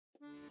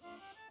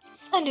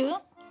Salut,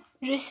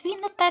 je suis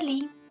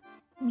Nathalie.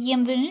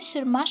 Bienvenue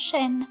sur ma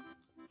chaîne.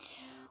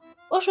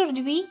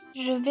 Aujourd'hui,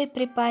 je vais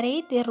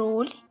préparer des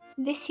rôles,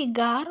 des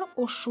cigares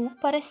aux choux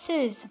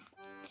paresseuses.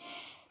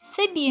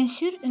 C'est bien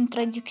sûr une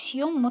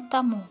traduction mot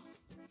à mot.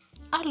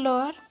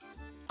 Alors,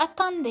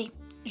 attendez,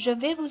 je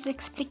vais vous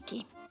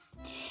expliquer.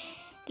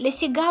 Les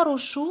cigares aux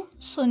choux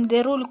sont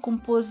des rôles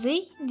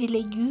composés de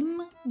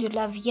légumes, de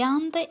la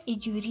viande et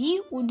du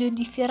riz ou de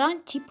différents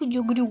types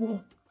de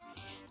gruaux,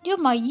 du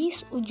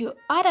maïs ou du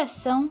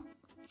haricot.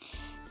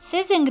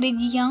 Ces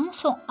ingrédients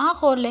sont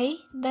enrôlés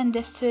dans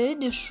des feuilles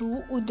de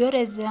chou ou de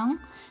raisin,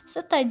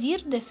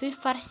 c'est-à-dire des feuilles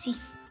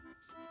farcies.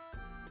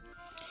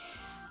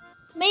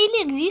 Mais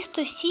il existe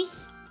aussi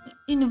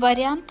une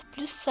variante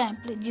plus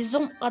simple,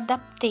 disons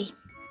adaptée.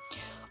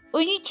 On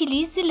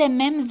utilise les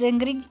mêmes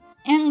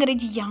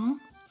ingrédients,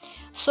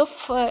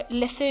 sauf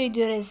les feuilles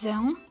de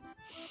raisin,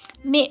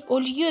 mais au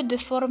lieu de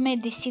former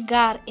des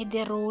cigares et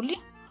des rôles,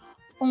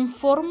 on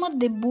forme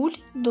des boules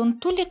dont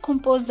tous les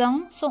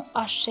composants sont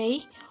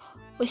hachés,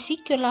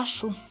 ainsi que la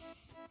chou.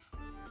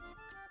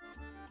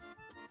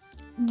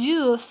 Dû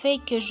au fait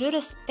que je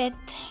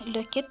respecte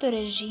le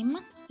keto-régime,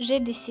 j'ai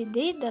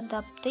décidé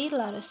d'adapter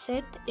la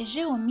recette et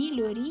j'ai omis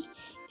le riz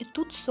et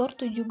toutes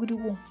sortes de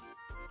gruaux.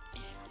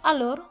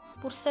 Alors,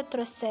 pour cette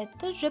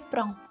recette, je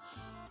prends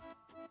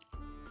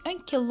 1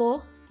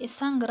 kg et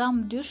 100 g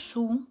de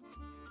choux,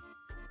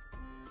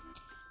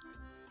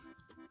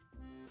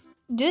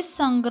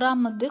 200 g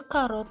de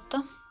carottes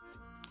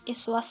et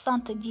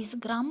 70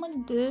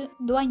 g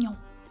d'oignons.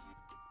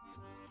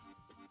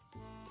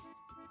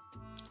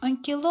 1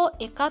 kg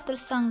et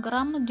 400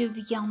 g de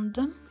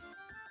viande.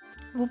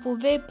 Vous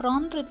pouvez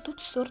prendre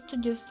toutes sortes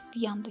de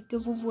viande que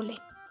vous voulez.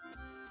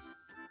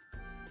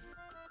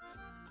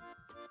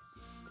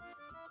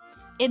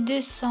 Et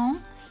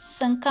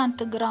 250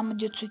 g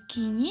de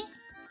zucchini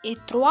et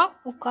 3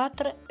 ou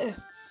 4 œufs.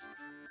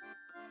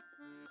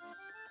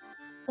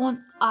 On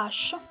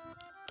hache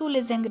tous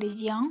les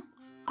ingrédients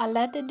à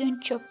l'aide d'un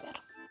chopper.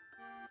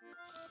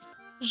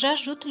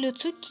 J'ajoute le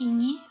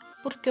zucchini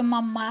pour que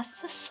ma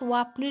masse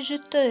soit plus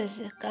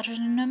juteuse car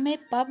je ne mets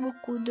pas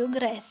beaucoup de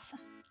graisse.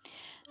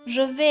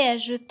 Je vais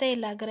ajouter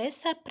la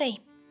graisse après.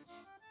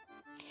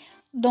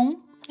 Donc,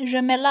 je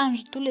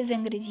mélange tous les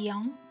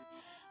ingrédients.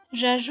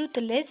 J'ajoute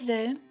les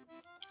œufs,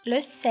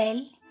 le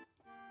sel,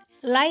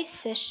 l'ail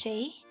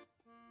séché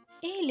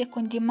et les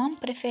condiments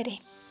préférés.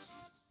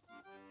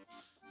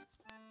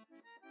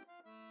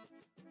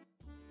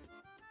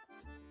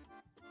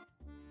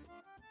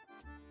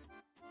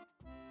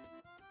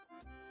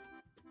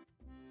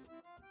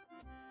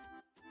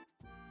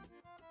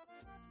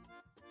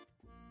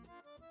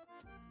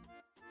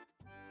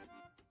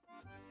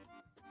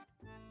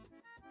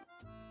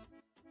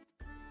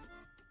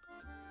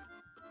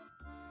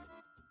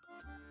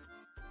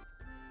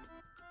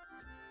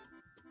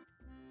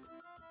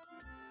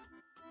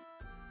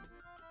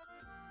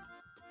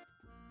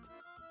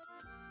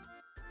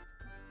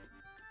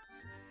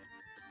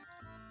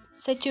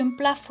 C'est un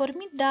plat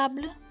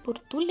formidable pour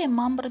tous les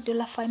membres de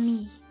la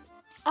famille.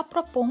 À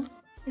propos,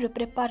 je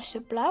prépare ce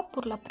plat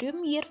pour la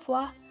première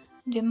fois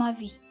de ma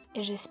vie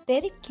et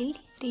j'espère qu'il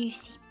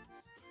réussit.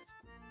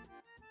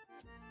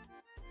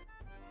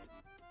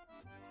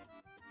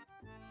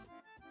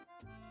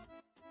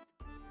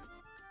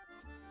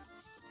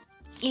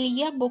 Il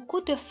y a beaucoup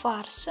de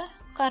farce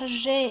car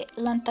j'ai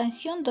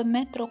l'intention de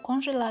mettre au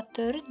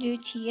congélateur 2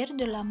 tiers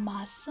de la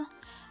masse.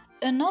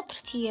 Un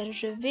autre tiers,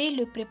 je vais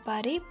le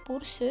préparer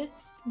pour ce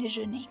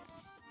déjeuner.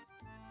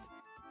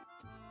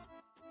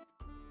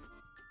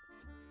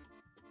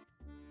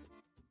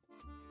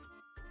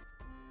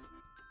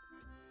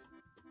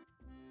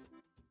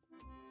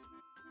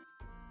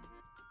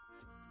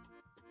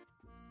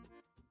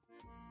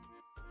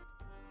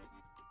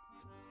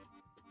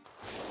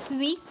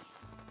 Puis,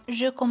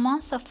 je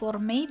commence à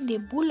former des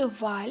boules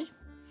ovales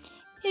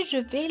et je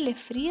vais les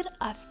frire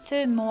à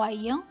feu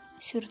moyen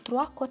sur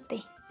 3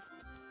 côtés.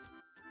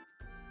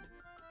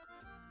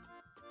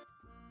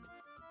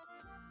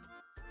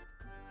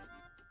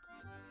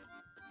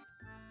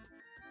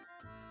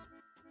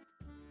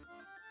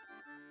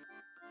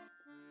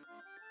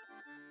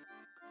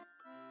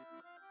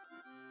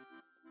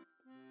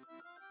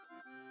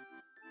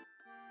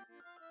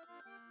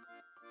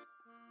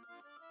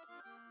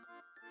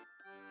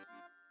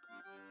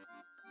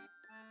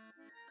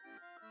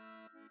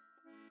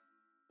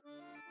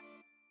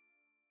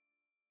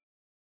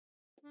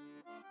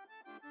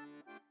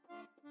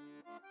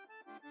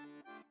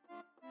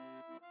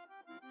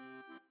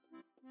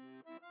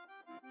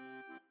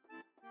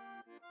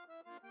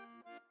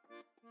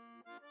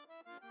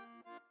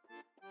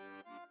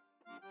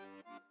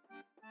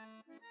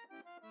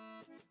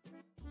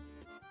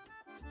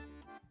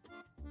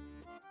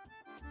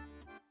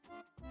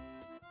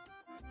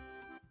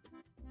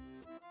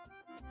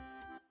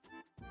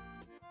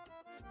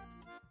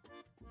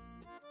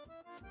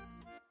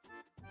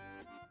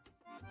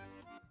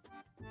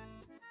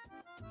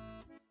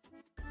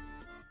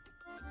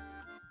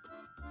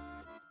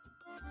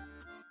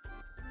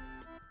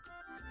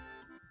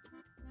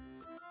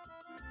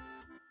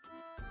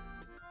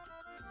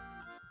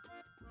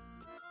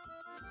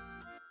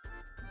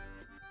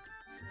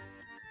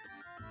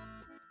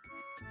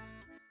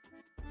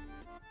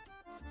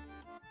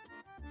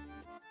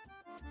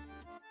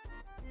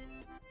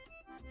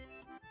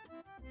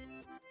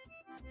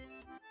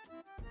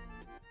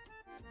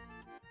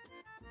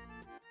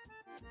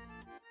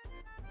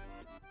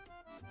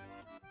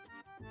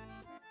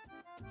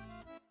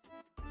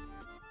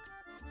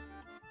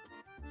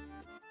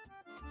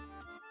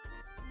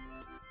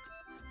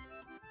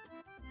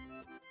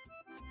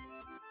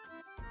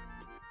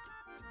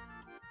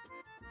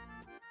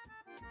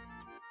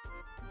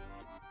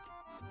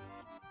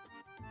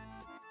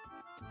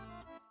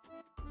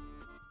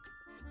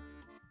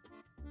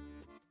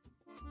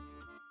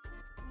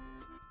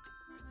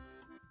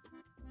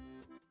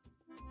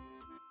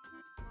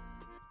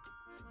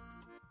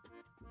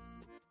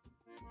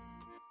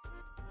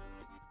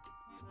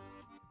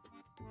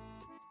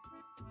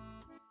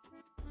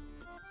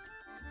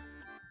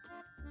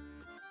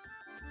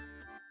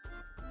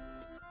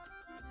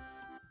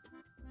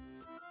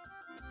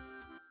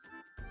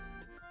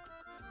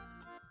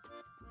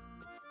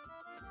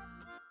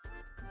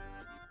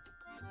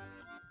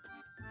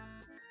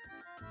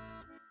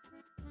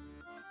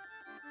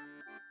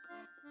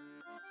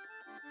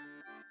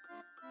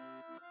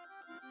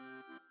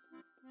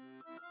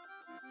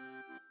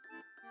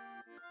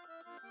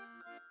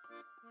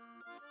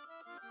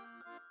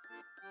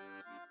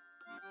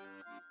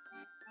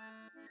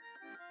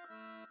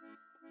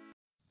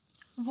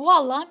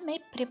 Voilà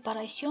mes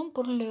préparations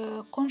pour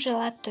le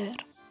congélateur.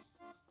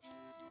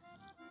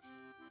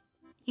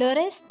 Le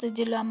reste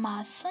de la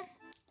masse,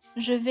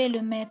 je vais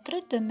le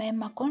mettre de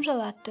même au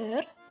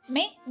congélateur,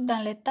 mais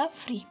dans l'état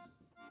frit.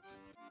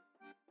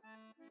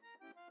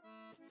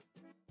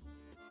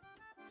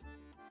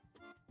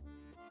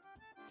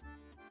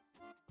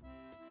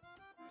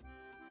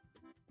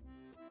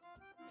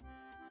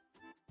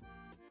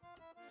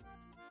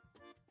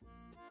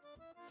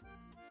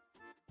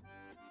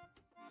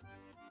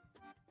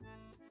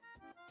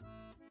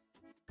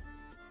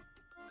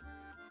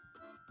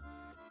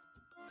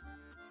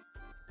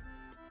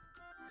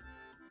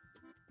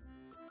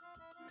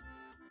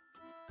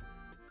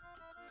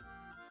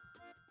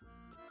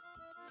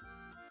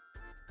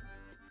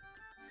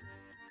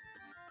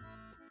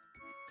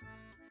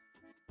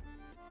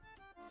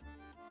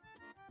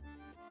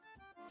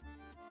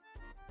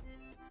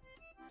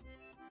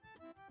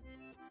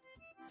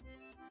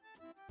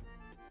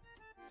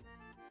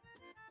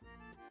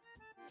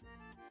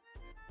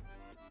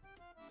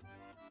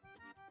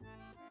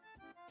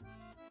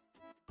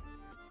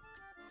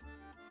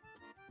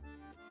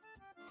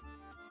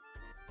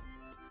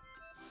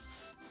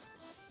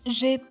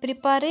 J'ai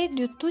préparé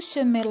de tout ce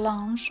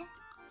mélange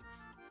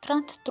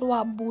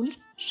 33 boules,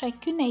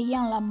 chacune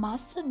ayant la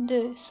masse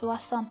de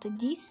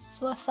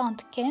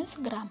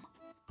 70-75 grammes.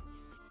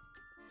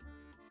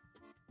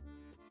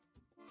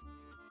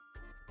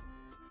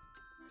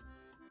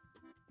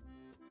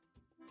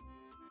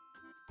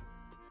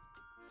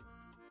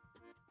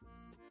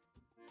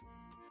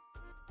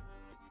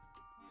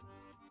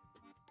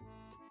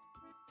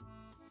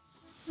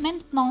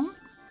 Maintenant,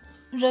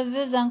 je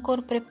veux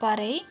encore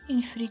préparer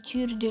une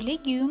friture de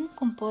légumes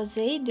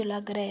composée de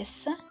la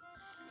graisse,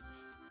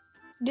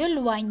 de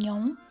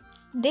l'oignon,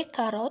 des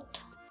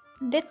carottes,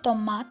 des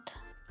tomates,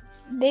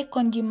 des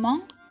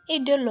condiments et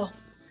de l'eau.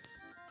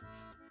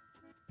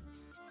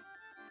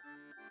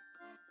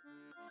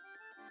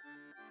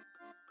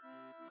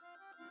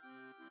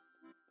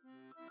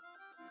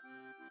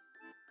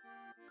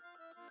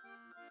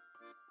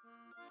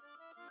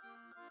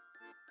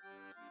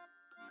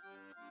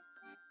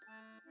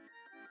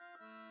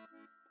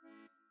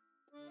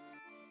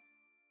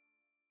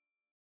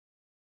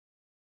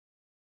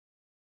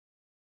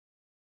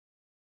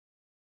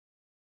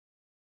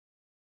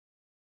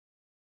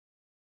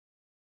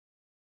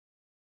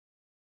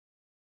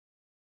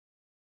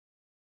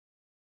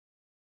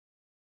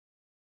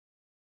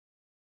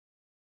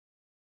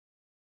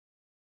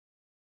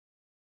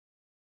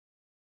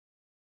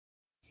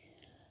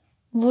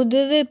 Vous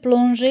devez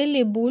plonger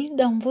les boules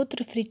dans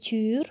votre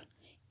friture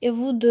et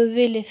vous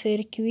devez les faire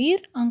cuire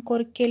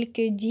encore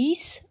quelques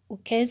 10 ou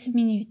 15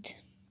 minutes.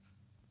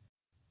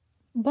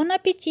 Bon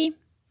appétit!